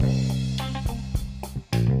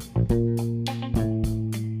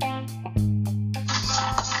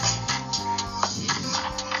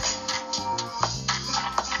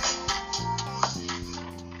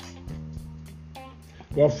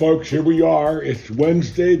Well, folks, here we are. It's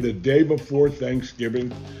Wednesday, the day before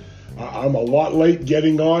Thanksgiving. I'm a lot late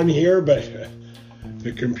getting on here, but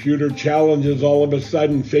the computer challenges all of a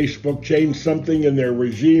sudden. Facebook changed something in their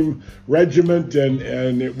regiment,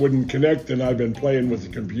 and it wouldn't connect, and I've been playing with the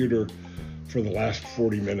computer for the last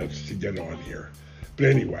 40 minutes to get on here. But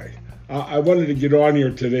anyway, I wanted to get on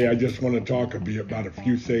here today. I just want to talk about a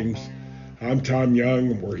few things. I'm Tom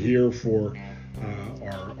Young, and we're here for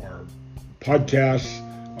our podcasts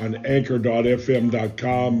on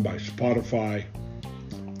anchor.fm.com, by Spotify,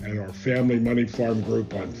 and our Family Money Farm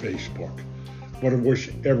group on Facebook. I want to wish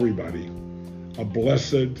everybody a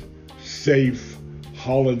blessed, safe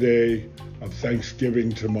holiday of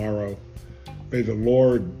Thanksgiving tomorrow. May the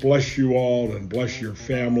Lord bless you all and bless your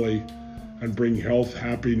family and bring health,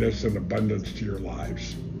 happiness, and abundance to your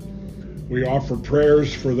lives. We offer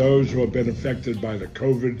prayers for those who have been affected by the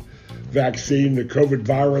COVID vaccine, the COVID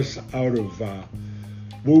virus out of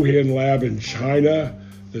Wuhan lab in China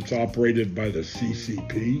that's operated by the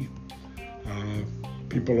CCP.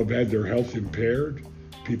 People have had their health impaired.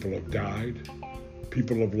 People have died.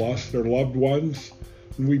 People have lost their loved ones.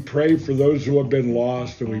 And we pray for those who have been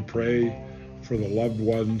lost, and we pray for the loved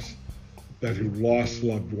ones who lost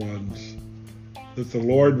loved ones, that the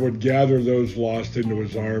Lord would gather those lost into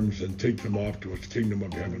his arms and take them off to his kingdom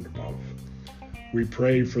of heaven above. We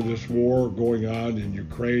pray for this war going on in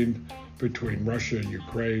Ukraine, between Russia and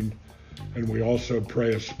Ukraine, and we also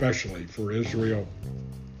pray especially for Israel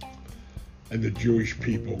and the Jewish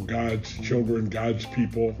people, God's children, God's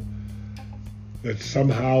people, that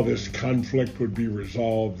somehow this conflict would be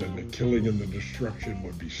resolved and the killing and the destruction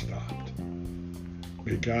would be stopped.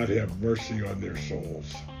 May God have mercy on their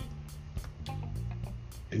souls.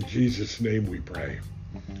 In Jesus' name we pray.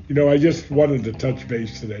 You know, I just wanted to touch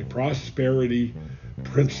base today. Prosperity,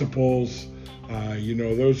 principles,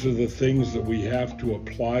 those are the things that we have to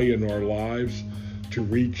apply in our lives to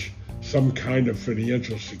reach some kind of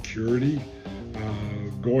financial security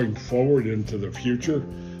going forward into the future.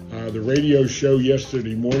 The radio show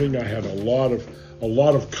yesterday morning, I had a lot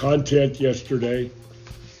of content yesterday.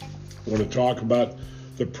 I want to talk about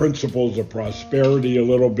the principles of prosperity a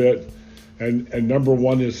little bit. And number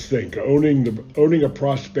one is think. Owning a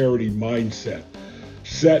prosperity mindset.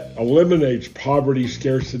 Eliminates poverty,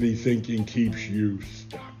 scarcity thinking, keeps you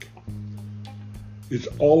stuck. It's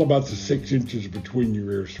all about the 6 inches between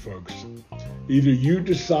your ears, folks. Either you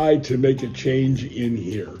decide to make a change in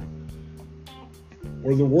here,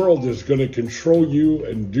 or the world is going to control you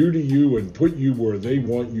and do to you and put you where they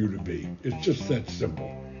want you to be. It's just that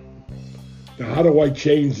simple. Now, how do I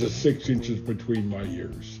change the 6 inches between my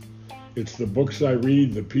ears? It's the books I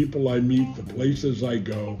read, the people I meet, the places I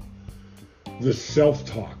go, the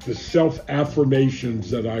self-talk, the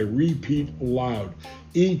self-affirmations that I repeat aloud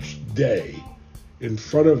each day in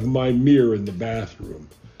front of my mirror in the bathroom.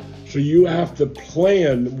 So you have to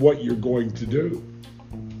plan what you're going to do.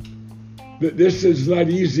 This is not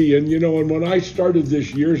easy. And when I started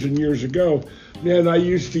this years and years ago, man, I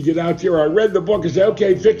used to get out there, I read the book and say,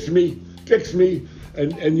 okay, fix me.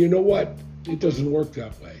 And you know what? It doesn't work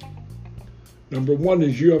that way. Number one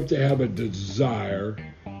is you have to have a desire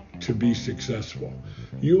to be successful.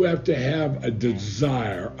 You have to have a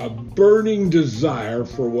desire, a burning desire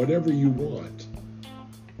for whatever you want.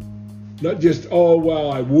 Not just, oh,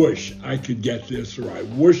 well, I wish I could get this, or I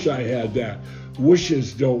wish I had that.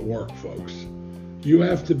 Wishes don't work, folks. You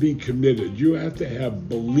have to be committed. You have to have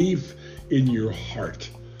belief in your heart.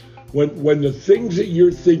 When the things that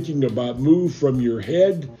you're thinking about move from your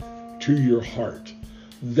head to your heart,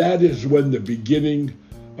 that is when the beginning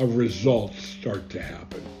of results start to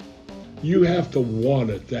happen. You have to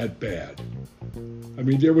want it that bad. I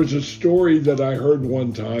mean, there was a story that I heard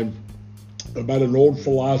one time about an old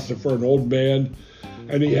philosopher, an old man,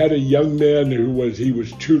 and he had a young man he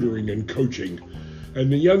was tutoring and coaching.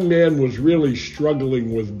 And the young man was really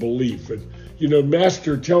struggling with belief. And,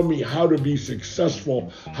 Master, tell me how to be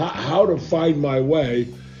successful, how to find my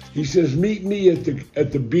way. He says, meet me at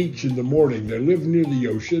the beach in the morning. They live near the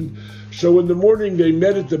ocean. So in the morning they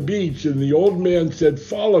met at the beach, and the old man said,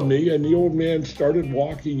 follow me. And the old man started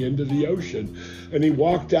walking into the ocean. And he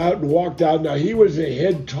walked out. Now he was a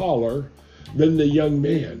head taller than the young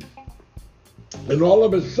man. And all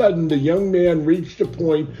of a sudden, the young man reached a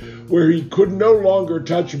point where he could no longer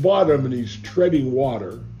touch bottom, and he's treading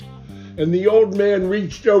water. And the old man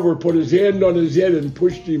reached over, put his hand on his head, and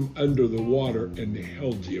pushed him under the water and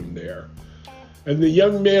held him there. And the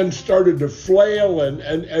young man started to flail, and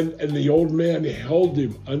the old man held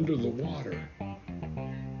him under the water.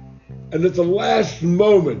 And at the last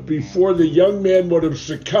moment, before the young man would have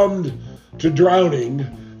succumbed to drowning,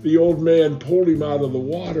 the old man pulled him out of the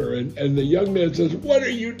water, and the young man says, "What are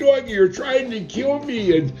you doing? You're trying to kill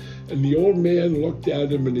me." And the old man looked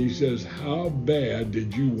at him and he says, "How bad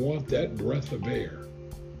did you want that breath of air?"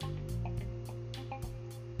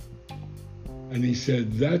 And he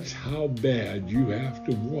said, "That's how bad you have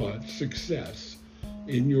to want success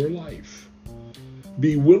in your life.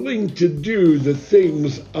 Be willing to do the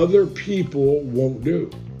things other people won't do,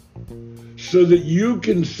 so that you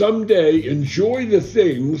can someday enjoy the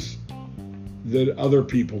things that other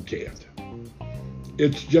people can't."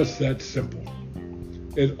 It's just that simple.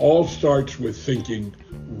 It all starts with thinking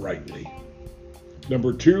rightly.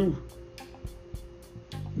 Number two,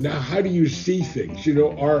 now how do you see things?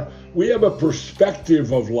 We have a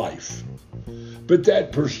perspective of life, but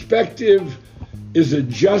that perspective is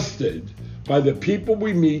adjusted by the people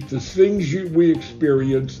we meet, the things we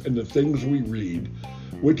experience, and the things we read,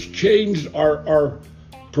 which change our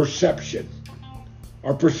perception.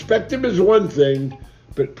 Our perspective is one thing,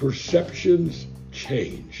 but perceptions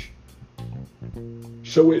change.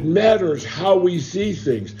 So it matters how we see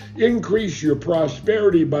things. Increase your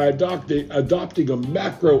prosperity by adopting a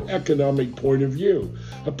macroeconomic point of view,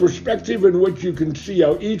 a perspective in which you can see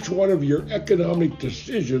how each one of your economic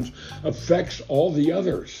decisions affects all the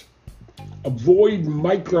others. Avoid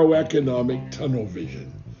microeconomic tunnel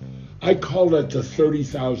vision. I call it the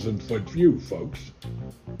 30,000-foot view, folks.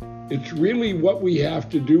 It's really what we have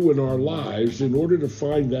to do in our lives in order to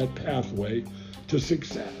find that pathway to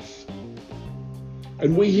success.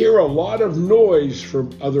 And we hear a lot of noise from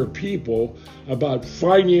other people about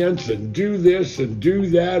finance and do this and do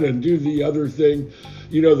that and do the other thing.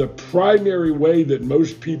 The primary way that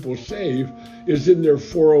most people save is in their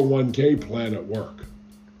 401k plan at work.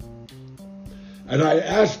 And I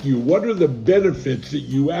ask you, what are the benefits that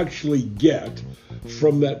you actually get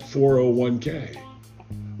from that 401k?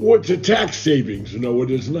 Well, it's a tax savings. No, it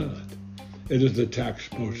is not. It is a tax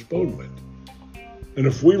postponement. And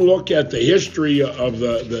if we look at the history of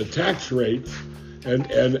the tax rates,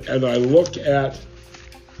 and I look at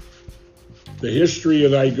the history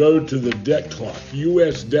and I go to the debt clock,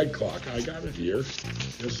 U.S. debt clock, I got it here.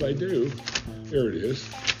 Yes, I do. Here it is.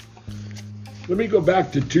 Let me go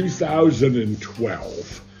back to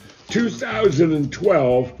 2012.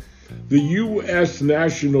 2012, the U.S.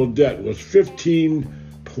 national debt was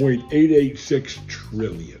 $15.886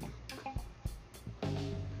 trillion.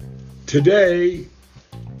 Today,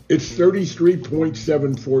 it's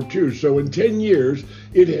 33.742. So in 10 years,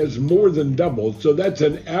 it has more than doubled. So that's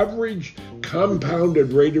an average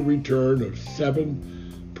compounded rate of return of 7%.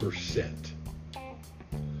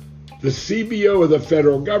 The CBO of the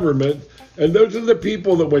federal government, and those are the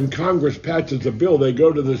people that when Congress passes a bill, they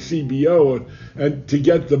go to the CBO and to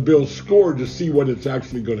get the bill scored to see what it's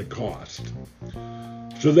actually going to cost.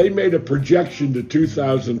 So they made a projection to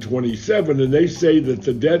 2027, and they say that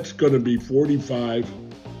the debt's going to be $45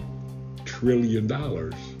 trillion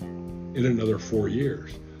in another 4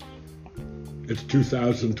 years. It's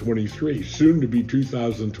 2023, soon to be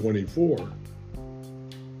 2024.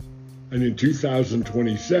 And in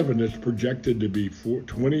 2027, it's projected to be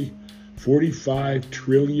 45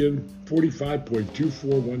 trillion,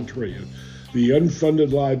 45.241 trillion. The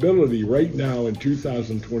unfunded liability right now in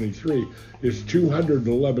 2023 is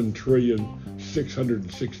 211 trillion,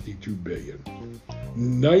 662 billion.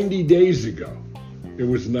 90 days ago, it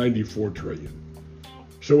was 94 trillion.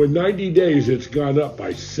 So in 90 days, it's gone up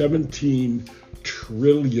by $17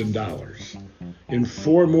 trillion. In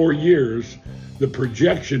 4 more years, the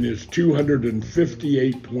projection is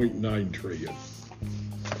 258.9 trillion.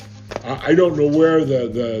 I don't know where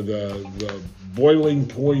the boiling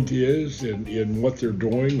point is in what they're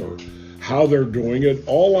doing or how they're doing it.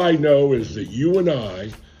 All I know is that you and I,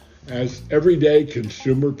 as everyday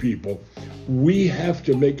consumer people, we have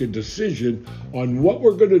to make a decision on what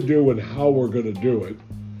we're going to do and how we're going to do it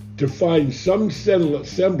to find some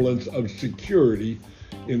semblance of security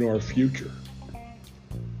in our future.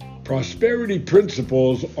 Prosperity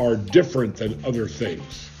principles are different than other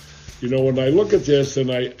things. When I look at this, and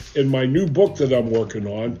in my new book that I'm working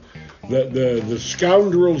on, the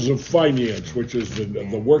Scoundrels of Finance, which is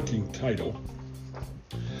the working title,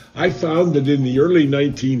 I found that in the early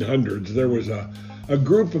 1900s, there was a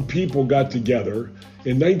group of people got together.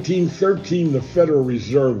 In 1913, the Federal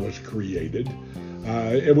Reserve was created.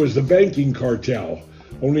 It was the banking cartel.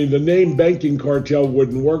 Only the name banking cartel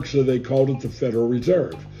wouldn't work, so they called it the Federal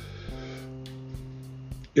Reserve.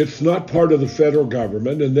 It's not part of the federal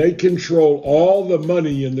government, and they control all the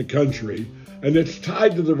money in the country, and it's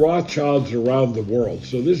tied to the Rothschilds around the world.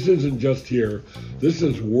 So this isn't just here. This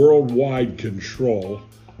is worldwide control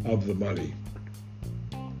of the money.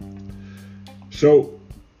 So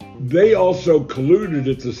they also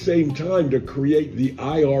colluded at the same time to create the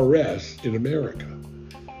IRS in America.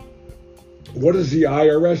 What does the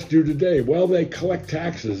IRS do today? Well, they collect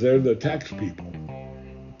taxes. They're the tax people.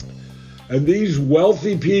 And these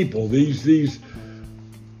wealthy people, these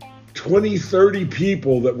 20, 30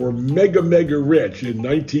 people that were mega rich in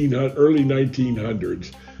early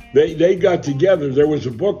 1900s, they got together. There was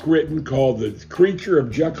a book written called The Creature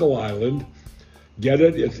of Jekyll Island. Get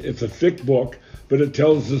it? It's a thick book, but it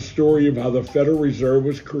tells the story of how the Federal Reserve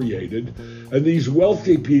was created. And these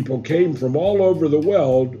wealthy people came from all over the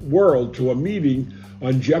world to a meeting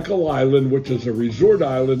on Jekyll Island, which is a resort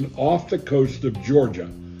island off the coast of Georgia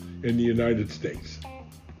in the United States.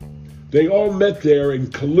 They all met there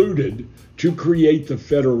and colluded to create the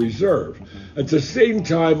Federal Reserve. At the same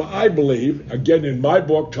time, I believe, again in my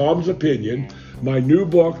book, Tom's Opinion, my new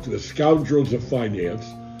book, The Scoundrels of Finance,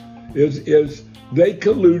 is they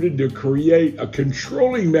colluded to create a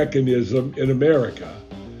controlling mechanism in America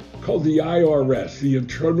called the IRS, the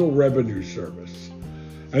Internal Revenue Service.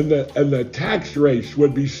 And the tax rates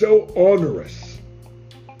would be so onerous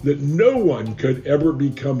that no one could ever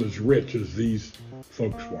become as rich as these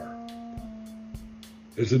folks were.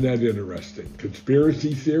 Isn't that interesting?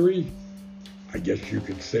 Conspiracy theory? I guess you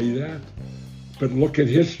could say that. But look at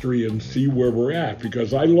history and see where we're at,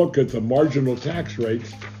 because I look at the marginal tax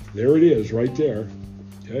rates. There it is, right there.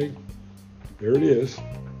 Okay? There it is.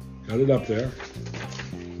 Got it up there.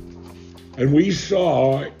 And we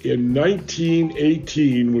saw in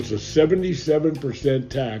 1918 was a 77%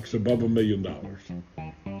 tax above $1 million.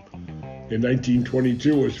 In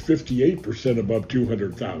 1922, it was 58% above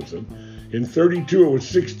 200,000. In 32, it was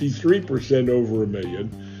 63% over $1 million.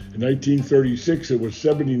 In 1936, it was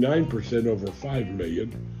 79% over $5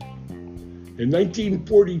 million. In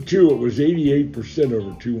 1942, it was 88%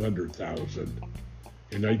 over 200,000.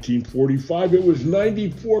 In 1945, it was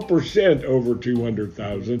 94% over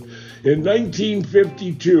 200,000. In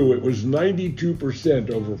 1952, it was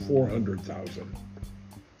 92% over 400,000.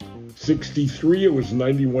 63, it was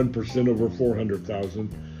 91% over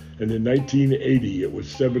 400,000. And in 1980, it was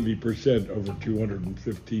 70% over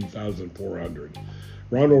 215,400.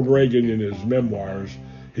 Ronald Reagan, in his memoirs,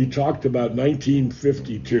 he talked about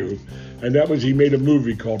 1952, and that was, he made a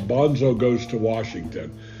movie called Bonzo Goes to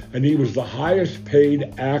Washington. And he was the highest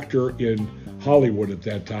paid actor in Hollywood at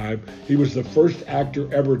that time. He was the first actor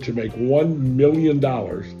ever to make $1 million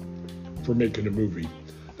for making a movie.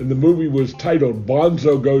 And the movie was titled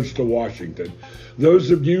Bonzo Goes to Washington.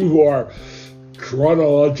 Those of you who are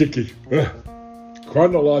chronologically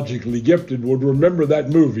gifted would remember that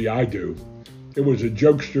movie. I do. It was a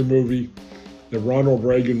jokester movie. That Ronald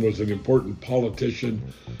Reagan was an important politician,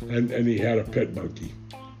 and he had a pet monkey.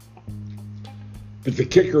 But the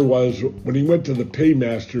kicker was, when he went to the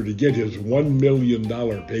paymaster to get his $1 million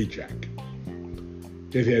paycheck,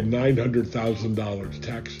 it had $900,000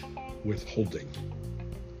 tax withholding.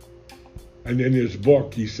 And in his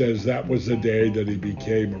book, he says that was the day that he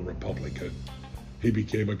became a Republican. He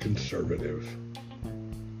became a conservative.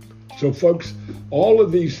 So folks, all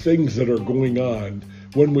of these things that are going on,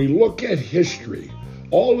 when we look at history,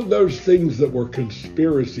 all of those things that were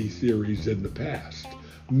conspiracy theories in the past,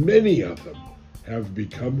 many of them have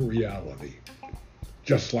become reality.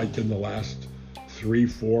 Just like in the last 3,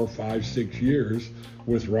 4, 5, 6 years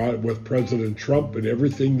with President Trump and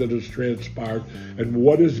everything that has transpired and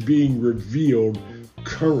what is being revealed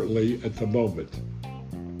currently at the moment.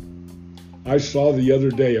 I saw the other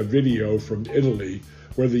day a video from Italy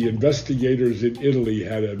where the investigators in Italy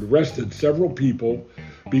had arrested several people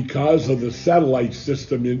because of the satellite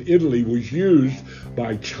system in Italy was used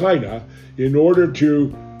by China in order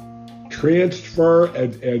to transfer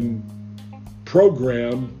and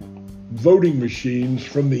program voting machines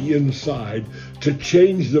from the inside to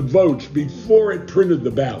change the votes before it printed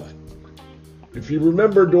the ballot. If you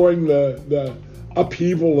remember during the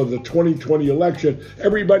upheaval of the 2020 election,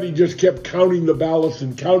 everybody just kept counting the ballots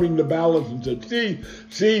and said,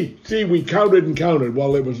 see, we counted and counted.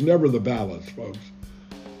 Well, it was never the ballots, folks.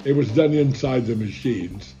 It was done inside the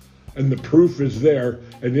machines. And the proof is there,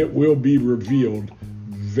 and it will be revealed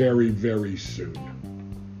very, very soon.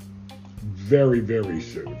 Very, very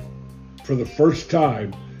soon. For the first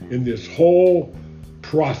time in this whole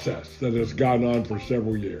process that has gone on for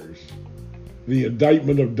several years, the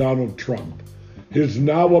indictment of Donald Trump, his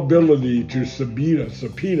now ability to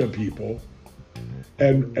subpoena people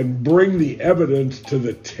and bring the evidence to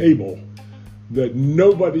the table that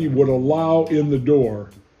nobody would allow in the door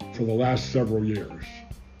for the last several years.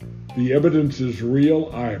 The evidence is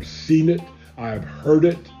real. I have seen it. I have heard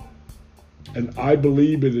it. And I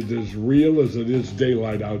believe it is as real as it is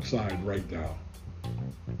daylight outside right now.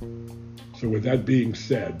 So with that being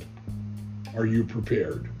said, are you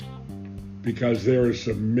prepared? Because there are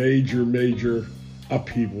some major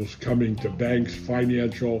upheavals coming to banks,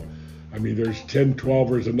 financial. I mean, there's 10, 12,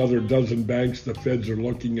 there's another dozen banks the feds are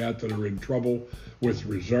looking at that are in trouble with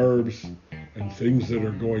reserves and things that are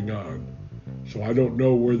going on. So I don't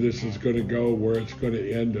know where this is going to go, where it's going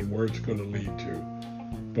to end, and where it's going to lead to.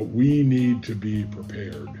 But we need to be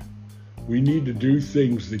prepared. We need to do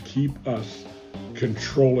things that keep us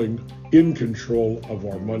in control of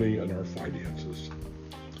our money and our finances.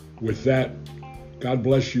 With that, God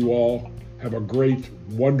bless you all. Have a great,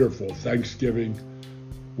 wonderful Thanksgiving.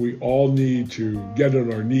 We all need to get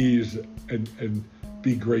on our knees and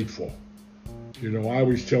be grateful. You know, I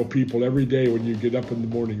always tell people every day when you get up in the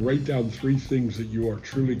morning, write down 3 things that you are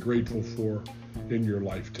truly grateful for in your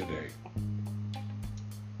life today.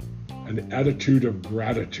 An attitude of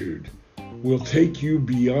gratitude will take you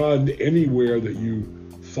beyond anywhere that you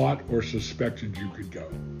thought or suspected you could go.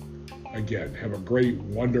 Again, have a great,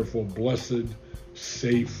 wonderful, blessed,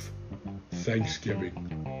 safe Thanksgiving.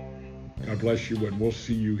 God bless you, and we'll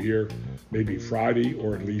see you here maybe Friday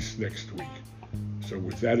or at least next week. So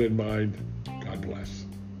with that in mind, God bless.